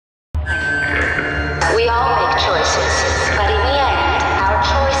We all make choices, but in the end, our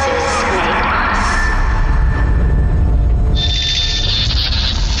choices make us.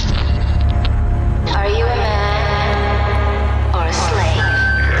 Are you a man or a slave?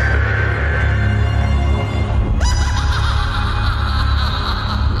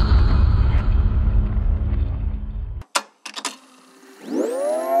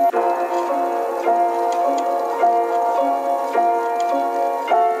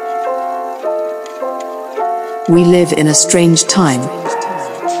 We live in a strange time.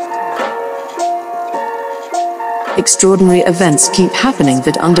 Extraordinary events keep happening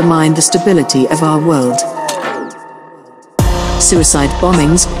that undermine the stability of our world. Suicide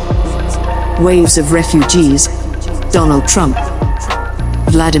bombings, waves of refugees, Donald Trump,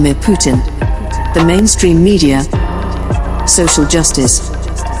 Vladimir Putin, the mainstream media, social justice,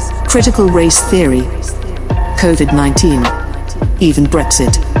 critical race theory, COVID-19, even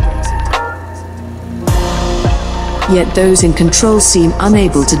Brexit. Yet those in control seem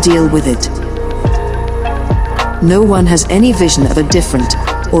unable to deal with it. No one has any vision of a different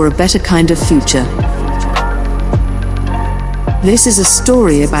or a better kind of future. This is a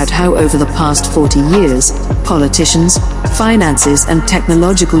story about how over the past 40 years, politicians, finances and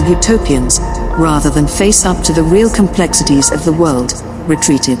technological utopians, rather than face up to the real complexities of the world,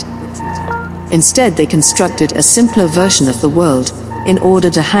 retreated. Instead, they constructed a simpler version of the world in order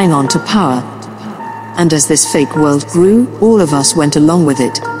to hang on to power. And as this fake world grew, all of us went along with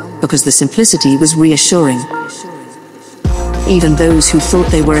it, because the simplicity was reassuring. Even those who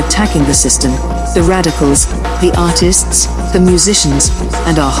thought they were attacking the system, the radicals, the artists, the musicians,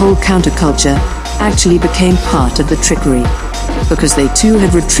 and our whole counterculture, actually became part of the trickery. Because they too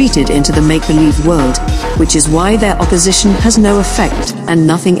had retreated into the make-believe world, which is why their opposition has no effect and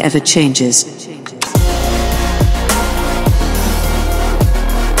nothing ever changes.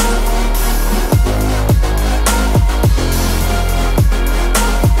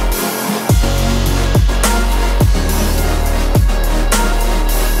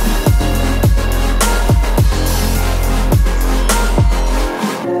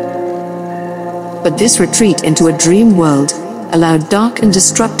 But this retreat into a dream world allowed dark and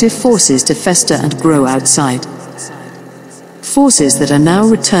destructive forces to fester and grow outside. Forces that are now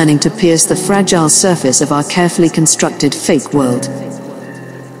returning to pierce the fragile surface of our carefully constructed fake world.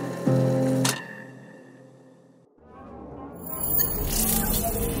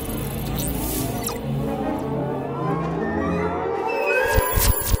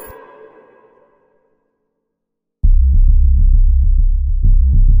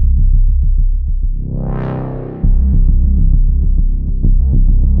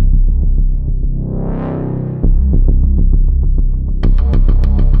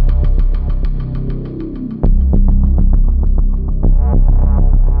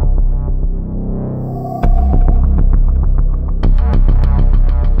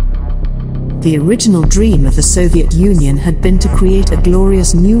 The original dream of the Soviet Union had been to create a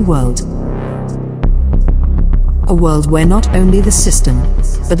glorious new world. A world where not only the system,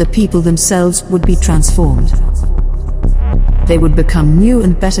 but the people themselves would be transformed. They would become new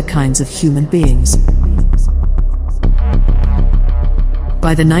and better kinds of human beings.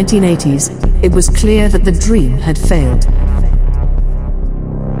 By the 1980s, it was clear that the dream had failed.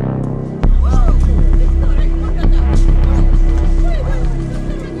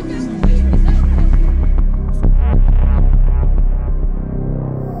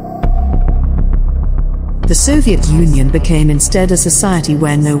 The Soviet Union became instead a society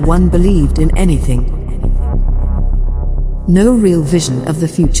where no one believed in anything. No real vision of the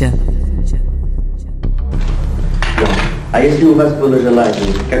future. А если у вас было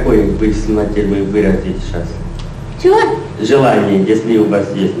желание, какое вы смотрели выразить сейчас? Чего? Желание, если у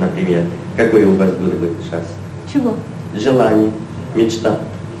вас есть, например, какое у вас было бы сейчас? Чего? Желание, мечта.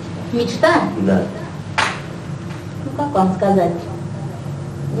 Мечта? Да. Ну как вам сказать?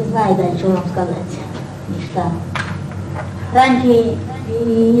 Не знаю дальше, что вам сказать. Мечта. Раньше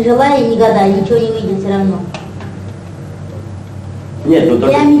не желая, не гадая, ничего не выйдет все равно. Нет, ну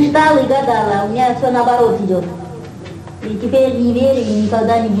только... Я мечтала и гадала, а у меня все наоборот идет. И теперь не верю и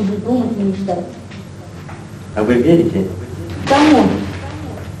никогда не буду думать и мечтать. А вы верите? Кому?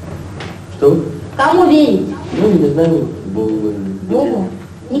 Что? Кому верить? Ну, не знаю, Богу. Богу?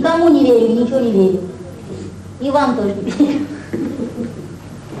 Никому не верю, ничего не верю. И вам тоже не верю.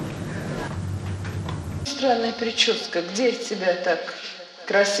 Странная прическа. Где тебя так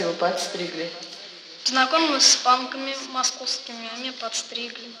красиво подстригли? Знакомилась с панками московскими, а меня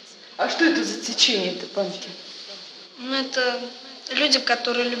подстригли. А что это за течение-то, панки? Ну, это люди,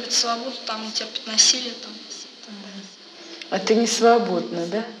 которые любят свободу, там, и терпят насилие, там. А ты не свободна,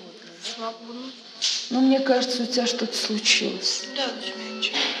 да? Свободна. Ну, мне кажется, у тебя что-то случилось. Да, у меня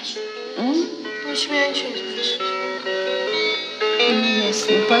ничего не Ну, у меня ничего не случилось. Ну,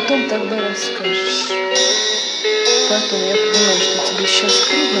 ясно. Потом тогда расскажешь. Потом, я понимаю, что тебе сейчас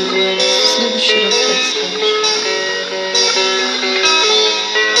трудно говорить. В следующий раз расскажешь.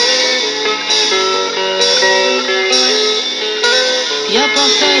 Я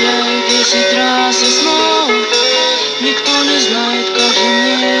повторяю 10 раз и снова. Никто не знает, как же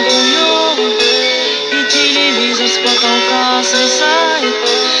мне хуёво. И телевизор с потолка свисает.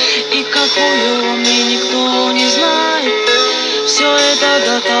 И как хуёво мне никто не знает. Все это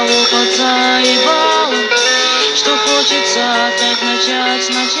до того подзаебало, что хочется опять начать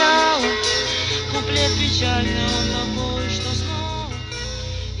сначала. Куплет печальный, он такой, что снова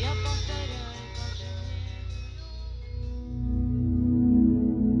я повторяю, как же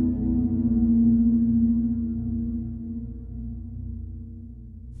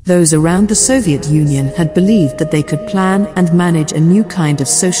Those around the Soviet Union had believed that they could plan and manage a new kind of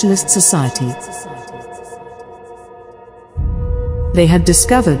socialist society. They had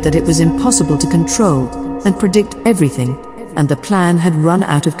discovered that it was impossible to control and predict everything, and the plan had run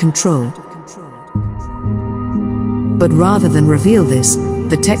out of control. But rather than reveal this,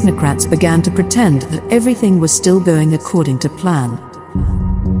 the technocrats began to pretend that everything was still going according to plan.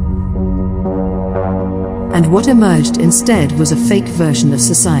 And what emerged instead was a fake version of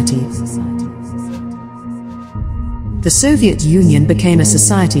society. The Soviet Union became a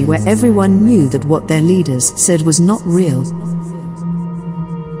society where everyone knew that what their leaders said was not real,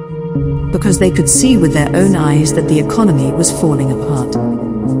 because they could see with their own eyes that the economy was falling apart.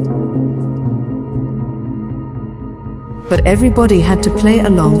 But everybody had to play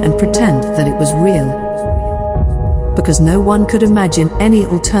along and pretend that it was real, because no one could imagine any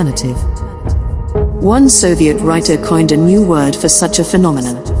alternative. One Soviet writer coined a new word for such a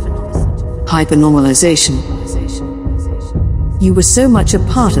phenomenon: hypernormalization. You were so much a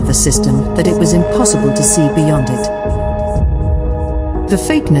part of the system that it was impossible to see beyond it. The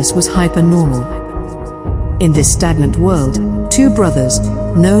fakeness was hypernormal. In this stagnant world, two brothers,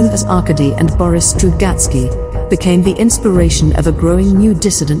 known as Arkady and Boris Strugatsky, became the inspiration of a growing new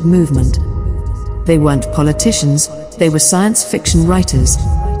dissident movement. They weren't politicians, they were science fiction writers.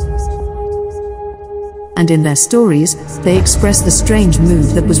 And in their stories, they expressed the strange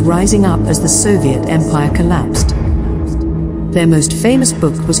mood that was rising up as the Soviet Empire collapsed. Their most famous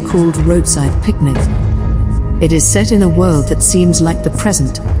book was called Roadside Picnic. It is set in a world that seems like the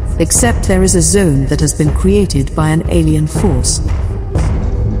present, except there is a zone that has been created by an alien force.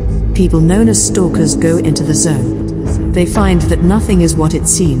 People known as stalkers go into the zone. They find that nothing is what it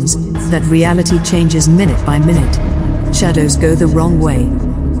seems, that reality changes minute by minute. Shadows go the wrong way.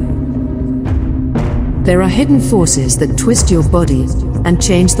 There are hidden forces that twist your body and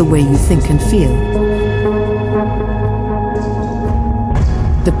change the way you think and feel.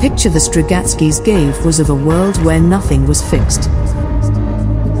 The picture the Strugatskys gave was of a world where nothing was fixed.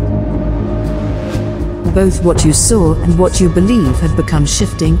 Both what you saw and what you believe had become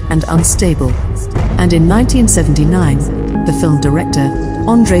shifting and unstable. And in 1979, the film director,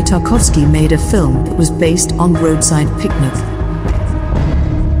 Andrei Tarkovsky, made a film that was based on Roadside Picnic.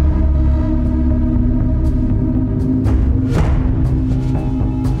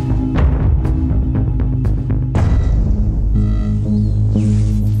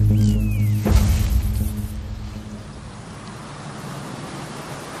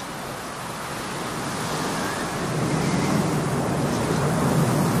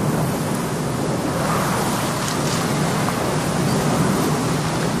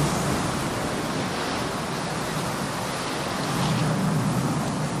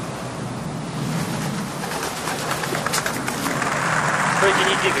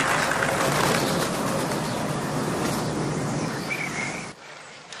 Не двигайтесь.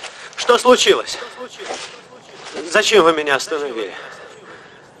 Что случилось? Зачем вы меня остановили?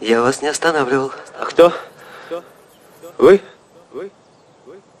 Я вас не останавливал. А кто? Вы?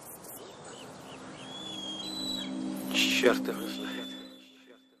 Черт его знает.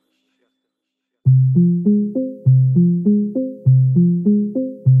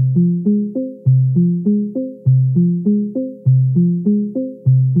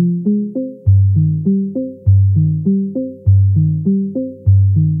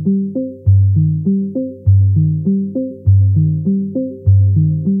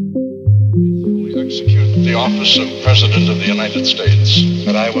 The office of President of the United States.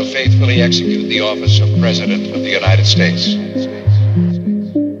 That I will faithfully execute the office of President of the United States.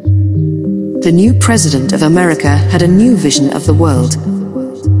 The new President of America had a new vision of the world.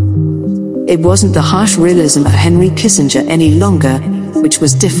 It wasn't the harsh realism of Henry Kissinger any longer, which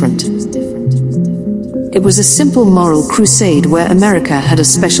was different. It was a simple moral crusade where America had a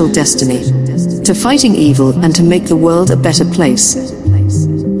special destiny: to fighting evil and to make the world a better place.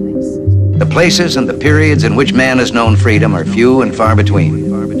 The places and the periods in which man has known freedom are few and far between,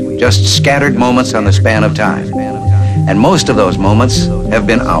 just scattered moments on the span of time. And most of those moments have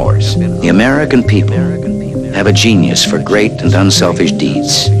been ours. The American people have a genius for great and unselfish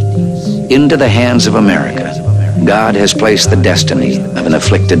deeds. Into the hands of America, God has placed the destiny of an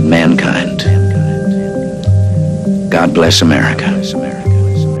afflicted mankind. God bless America.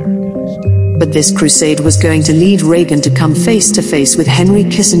 But this crusade was going to lead Reagan to come face to face with Henry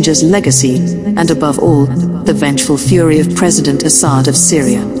Kissinger's legacy, and above all, the vengeful fury of President Assad of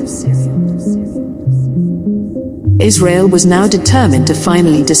Syria. Israel was now determined to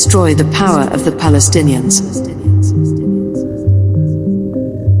finally destroy the power of the Palestinians.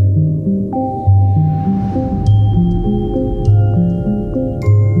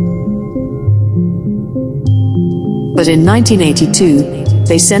 But in 1982,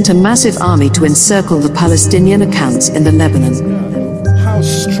 they sent a massive army to encircle the Palestinian camps in the Lebanon. How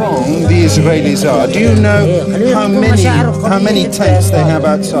strong the Israelis are. Do you know how many tanks they have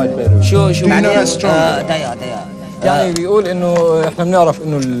outside Beirut? Do you know how strong they are? يعني بيقول انه احنا بنعرف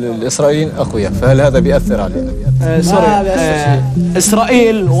انه الاسرائيليين اقوياء، فهل هذا بيأثر علينا؟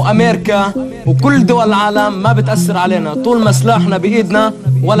 اسرائيل وامريكا وكل دول العالم ما بتأثر علينا طول ما سلاحنا بايدنا،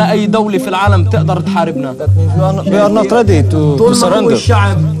 ولا اي دولة في العالم تقدر تحاربنا. We are not ready to surrender.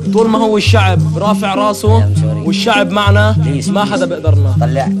 طول ما هو الشعب رافع راسه والشعب معنا، ما حدا بيقدرنا.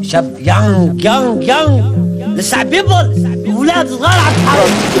 طلع شاب يانج لسه بيبل اولاد صغار عم تحارب.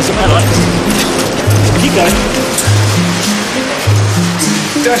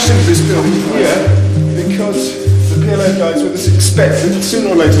 Dash into this building here because the PLO guys with us expect that sooner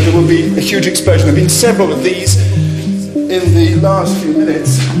or later there will be a huge explosion. There have been several of these in the last few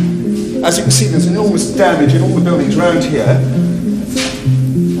minutes. As you can see, there's enormous damage in all the buildings around here.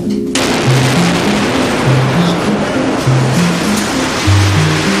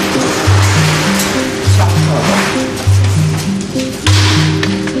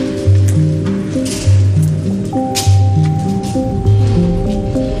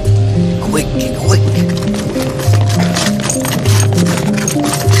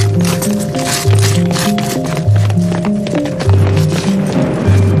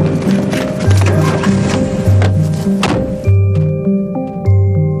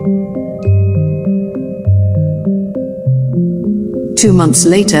 Two months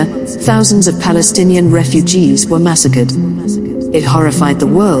later, thousands of Palestinian refugees were massacred. It horrified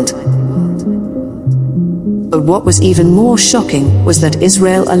the world. But what was even more shocking was that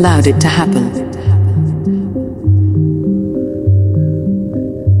Israel allowed it to happen.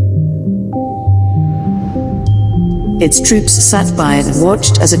 Its troops sat by and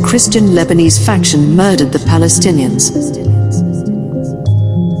watched as a Christian Lebanese faction murdered the Palestinians.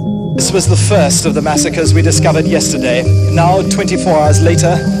 This was the first of the massacres we discovered yesterday. Now, 24 hours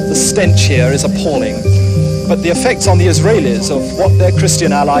later, the stench here is appalling. But the effects on the Israelis of what their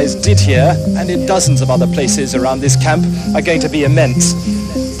Christian allies did here, and in dozens of other places around this camp, are going to be immense.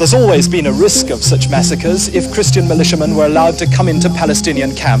 There's always been a risk of such massacres if Christian militiamen were allowed to come into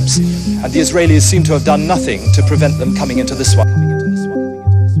Palestinian camps, and the Israelis seem to have done nothing to prevent them coming into this one.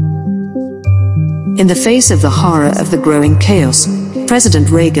 In the face of the horror of the growing chaos, President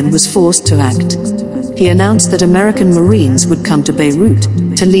Reagan was forced to act. He announced that American Marines would come to Beirut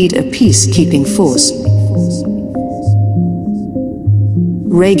to lead a peacekeeping force.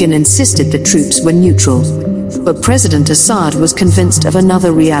 Reagan insisted the troops were neutral, but President Assad was convinced of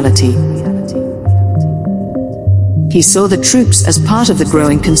another reality. He saw the troops as part of the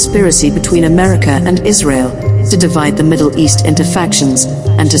growing conspiracy between America and Israel to divide the Middle East into factions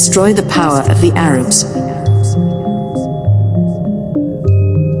and destroy the power of the Arabs.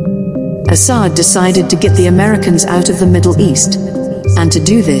 Assad decided to get the Americans out of the Middle East, and to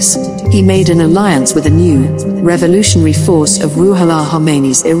do this, he made an alliance with a new, revolutionary force of Ruhollah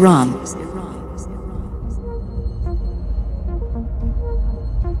Khomeini's Iran.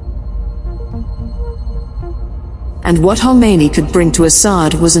 And what Khomeini could bring to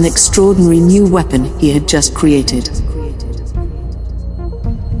Assad was an extraordinary new weapon he had just created.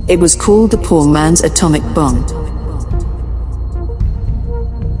 It was called the poor man's atomic bomb.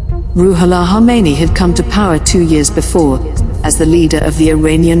 Ruhollah Khomeini had come to power 2 years before, as the leader of the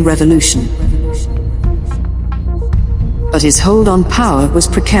Iranian Revolution. But his hold on power was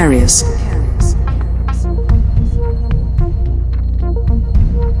precarious.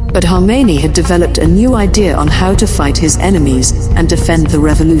 But Khomeini had developed a new idea on how to fight his enemies and defend the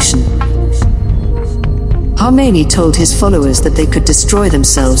revolution. Khomeini told his followers that they could destroy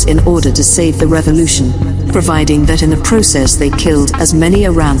themselves in order to save the revolution, providing that in the process they killed as many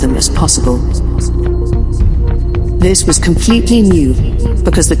around them as possible. This was completely new,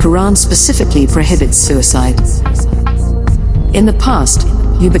 because the Quran specifically prohibits suicide. In the past,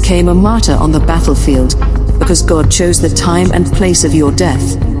 you became a martyr on the battlefield, because God chose the time and place of your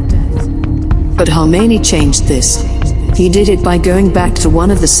death. But Khomeini changed this. He did it by going back to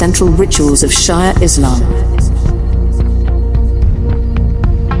one of the central rituals of Shia Islam.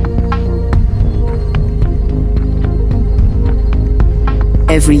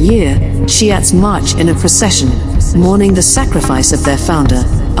 Every year, Shiites march in a procession, mourning the sacrifice of their founder,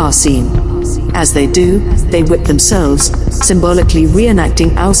 Asim. As they do, they whip themselves, symbolically reenacting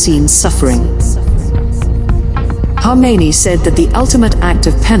Asim's suffering. Khomeini said that the ultimate act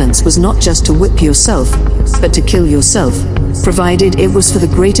of penance was not just to whip yourself, but to kill yourself, provided it was for the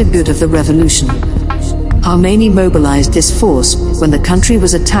greater good of the revolution. Khomeini mobilized this force when the country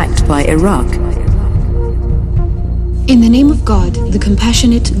was attacked by Iraq. In the name of God, the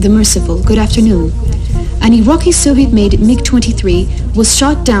compassionate, the merciful, good afternoon. An Iraqi Soviet-made MiG-23 was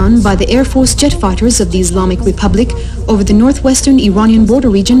shot down by the Air Force jet fighters of the Islamic Republic over the northwestern Iranian border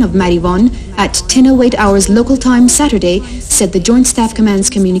region of Marivan at 10:08 hours local time Saturday, said the Joint Staff Command's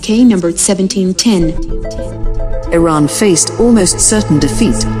communique numbered 1710. Iran faced almost certain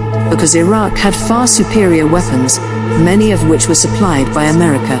defeat because Iraq had far superior weapons, many of which were supplied by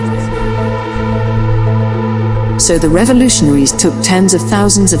America. So the revolutionaries took tens of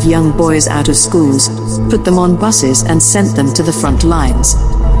thousands of young boys out of schools, put them on buses and sent them to the front lines.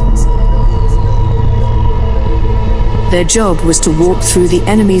 Their job was to walk through the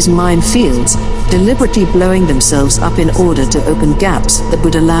enemy's minefields, deliberately blowing themselves up in order to open gaps that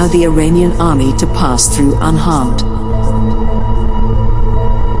would allow the Iranian army to pass through unharmed.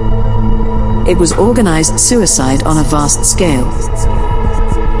 It was organized suicide on a vast scale.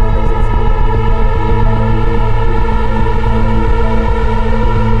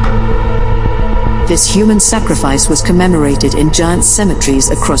 This human sacrifice was commemorated in giant cemeteries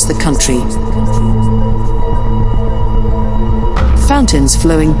across the country. Fountains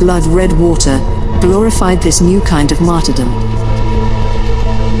flowing blood-red water glorified this new kind of martyrdom.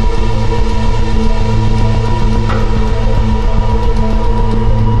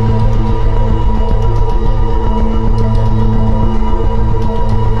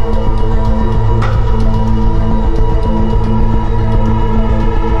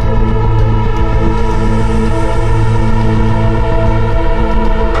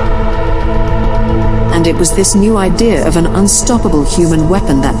 And it was this new idea of an unstoppable human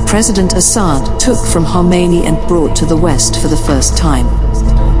weapon that President Assad took from Khomeini and brought to the West for the first time.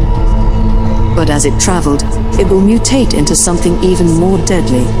 But as it traveled, it will mutate into something even more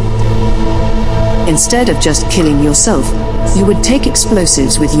deadly. Instead of just killing yourself, you would take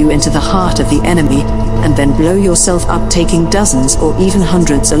explosives with you into the heart of the enemy and then blow yourself up, taking dozens or even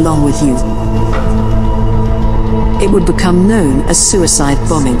hundreds along with you. It would become known as suicide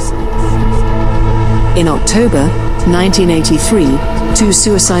bombing. In October 1983, 2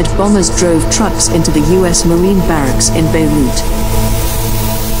 suicide bombers drove trucks into the US Marine barracks in Beirut.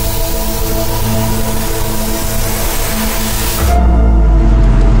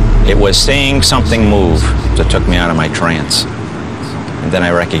 It was seeing something move that took me out of my trance. And then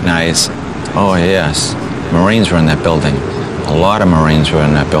I recognized, oh yes, Marines were in that building. A lot of Marines were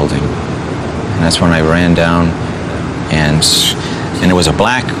in that building. And that's when I ran down and it was a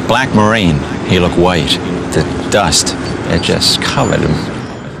black Marine. He looked white. The dust, it just covered him.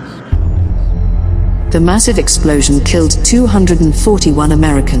 The massive explosion killed 241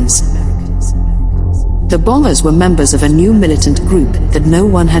 Americans. The bombers were members of a new militant group that no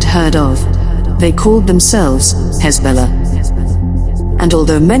one had heard of. They called themselves Hezbollah. And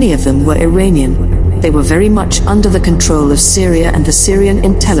although many of them were Iranian, they were very much under the control of Syria and the Syrian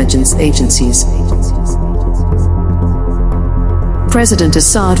intelligence agencies. President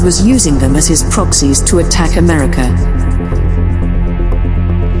Assad was using them as his proxies to attack America.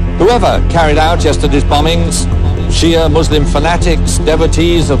 Whoever carried out yesterday's bombings, Shia Muslim fanatics,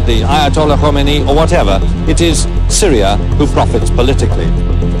 devotees of the Ayatollah Khomeini, or whatever, it is Syria who profits politically.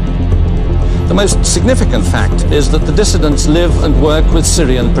 The most significant fact is that the dissidents live and work with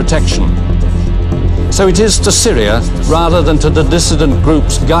Syrian protection. So it is to Syria, rather than to the dissident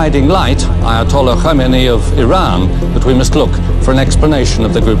group's guiding light, Ayatollah Khomeini of Iran, that we must look for an explanation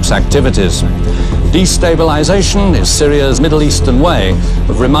of the group's activities. Destabilization is Syria's Middle Eastern way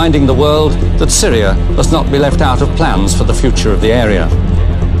of reminding the world that Syria must not be left out of plans for the future of the area.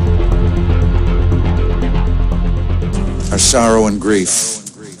 Our sorrow and grief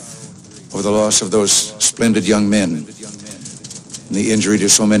over the loss of those splendid young men and the injury to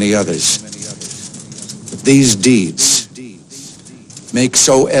so many others. But these deeds make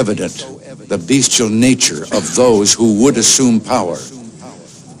so evident the bestial nature of those who would assume power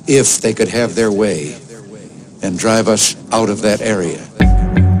if they could have their way and drive us out of that area.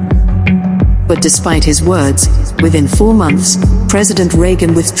 But despite his words, within 4 months, President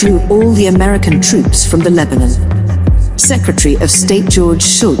Reagan withdrew all the American troops from the Lebanon. Secretary of State George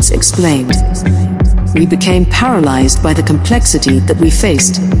Shultz explained, "We became paralyzed by the complexity that we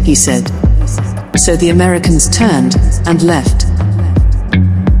faced," he said. So the Americans turned and left.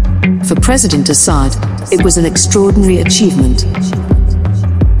 For President Assad, it was an extraordinary achievement.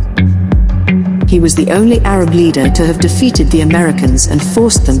 He was the only Arab leader to have defeated the Americans and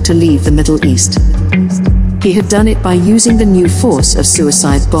forced them to leave the Middle East. He had done it by using the new force of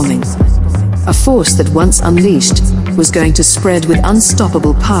suicide bombing. A force that once unleashed was going to spread with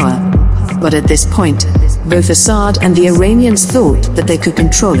unstoppable power. But at this point, both Assad and the Iranians thought that they could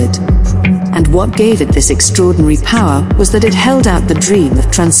control it. And what gave it this extraordinary power was that it held out the dream of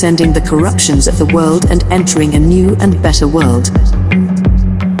transcending the corruptions of the world and entering a new and better world.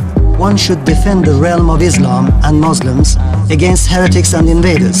 One should defend the realm of Islam and Muslims against heretics and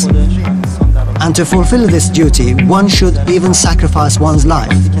invaders. And to fulfill this duty, one should even sacrifice one's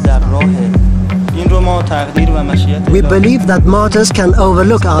life. We believe that martyrs can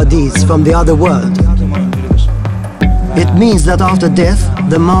overlook our deeds from the other world. It means that after death,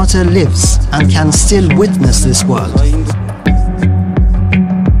 the martyr lives and can still witness this world.